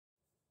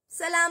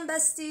Salam,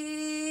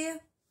 bestie!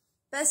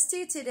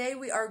 Bestie, today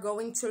we are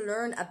going to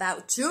learn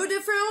about 2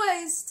 different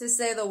ways to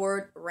say the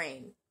word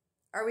rain.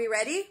 Are we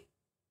ready?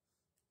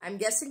 I'm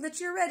guessing that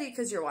you're ready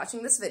because you're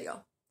watching this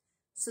video.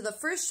 So the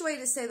first way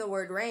to say the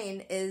word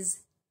rain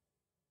is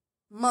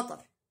matar.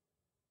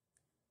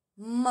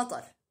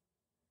 Matar.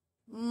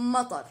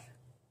 Matar.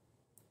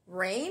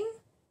 Rain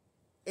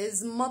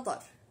is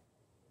matar.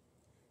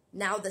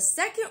 Now the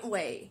second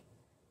way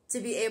to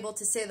be able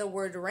to say the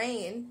word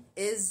rain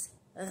is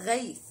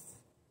غيث.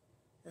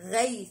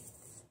 غيث.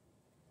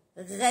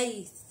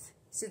 غيث.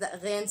 See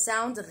that ghain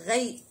sound?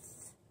 غيث.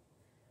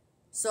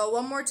 So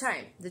one more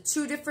time. The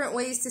 2 different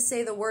ways to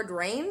say the word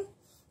rain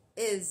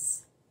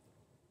is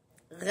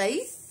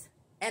غيث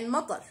and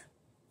matar.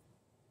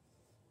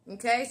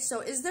 Okay, so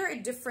is there a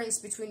difference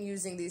between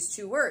using these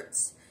 2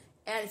 words?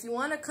 And if you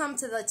want to come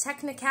to the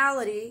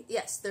technicality,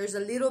 yes, there's a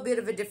little bit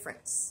of a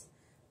difference.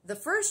 The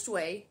first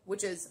way,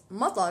 which is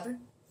matar,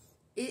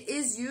 it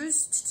is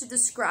used to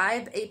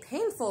describe a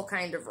painful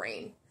kind of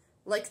rain,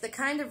 like the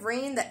kind of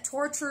rain that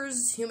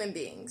tortures human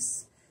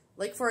beings.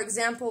 Like, for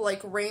example,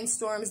 like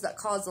rainstorms that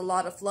cause a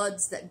lot of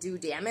floods that do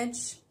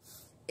damage.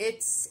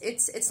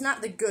 It's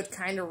not the good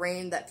kind of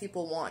rain that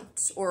people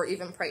want or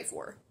even pray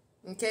for.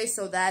 Okay,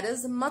 so that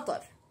is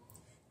matar.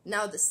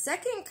 Now the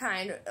second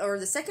kind, or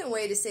the second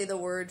way to say the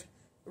word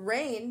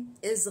rain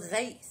is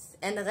غيث.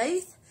 And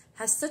غيث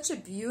has such a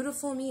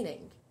beautiful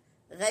meaning.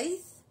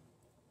 غيث,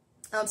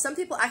 some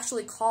people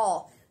actually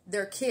call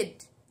their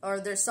kid or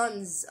their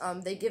sons,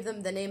 they give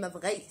them the name of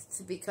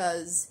غيث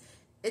because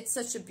it's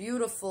such a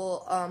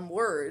beautiful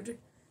word.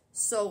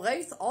 So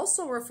غيث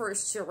also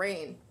refers to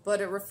rain,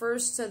 but it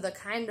refers to the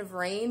kind of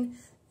rain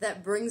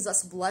that brings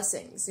us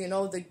blessings, you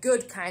know, the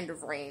good kind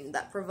of rain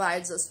that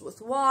provides us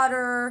with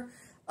water,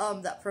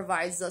 that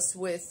provides us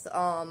with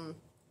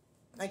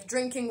like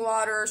drinking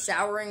water,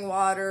 showering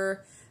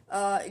water.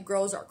 It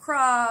grows our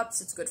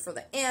crops, it's good for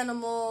the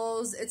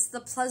animals, it's the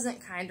pleasant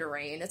kind of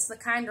rain, it's the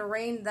kind of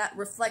rain that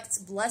reflects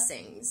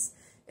blessings,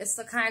 it's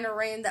the kind of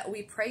rain that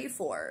we pray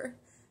for,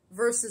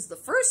 versus the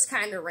first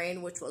kind of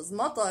rain, which was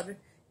matar,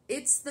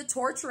 it's the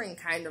torturing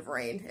kind of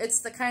rain, it's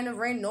the kind of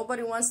rain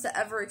nobody wants to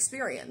ever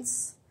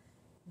experience.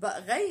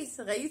 But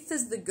غيث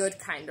is the good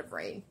kind of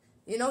rain,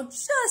 you know,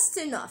 just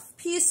enough,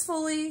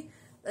 peacefully,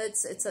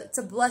 it's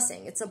a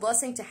blessing, it's a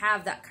blessing to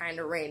have that kind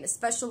of rain,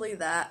 especially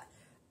that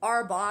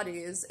our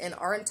bodies and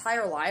our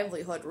entire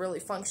livelihood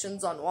really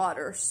functions on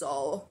water.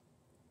 So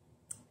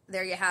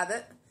there you have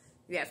it.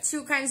 You have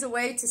 2 kinds of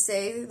way to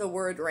say the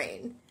word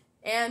rain.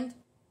 And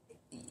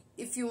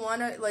if you want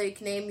to like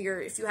name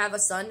if you have a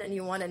son and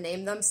you want to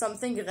name them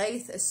something,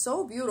 غيث is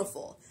so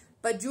beautiful.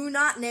 But do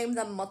not name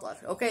them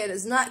matar. Okay, it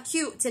is not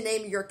cute to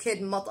name your kid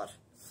matar.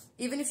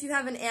 Even if you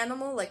have an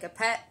animal like a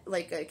pet,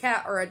 like a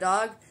cat or a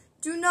dog,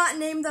 do not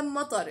name them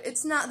matar.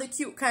 It's not the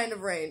cute kind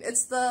of rain.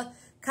 It's the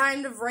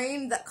kind of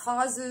rain that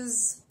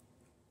causes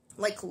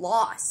like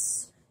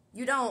loss.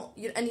 You don't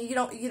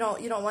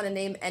want to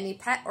name any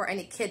pet or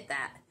any kid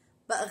that.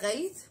 But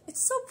غيث, it's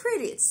so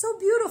pretty, it's so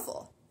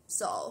beautiful.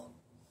 So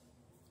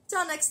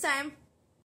till next time.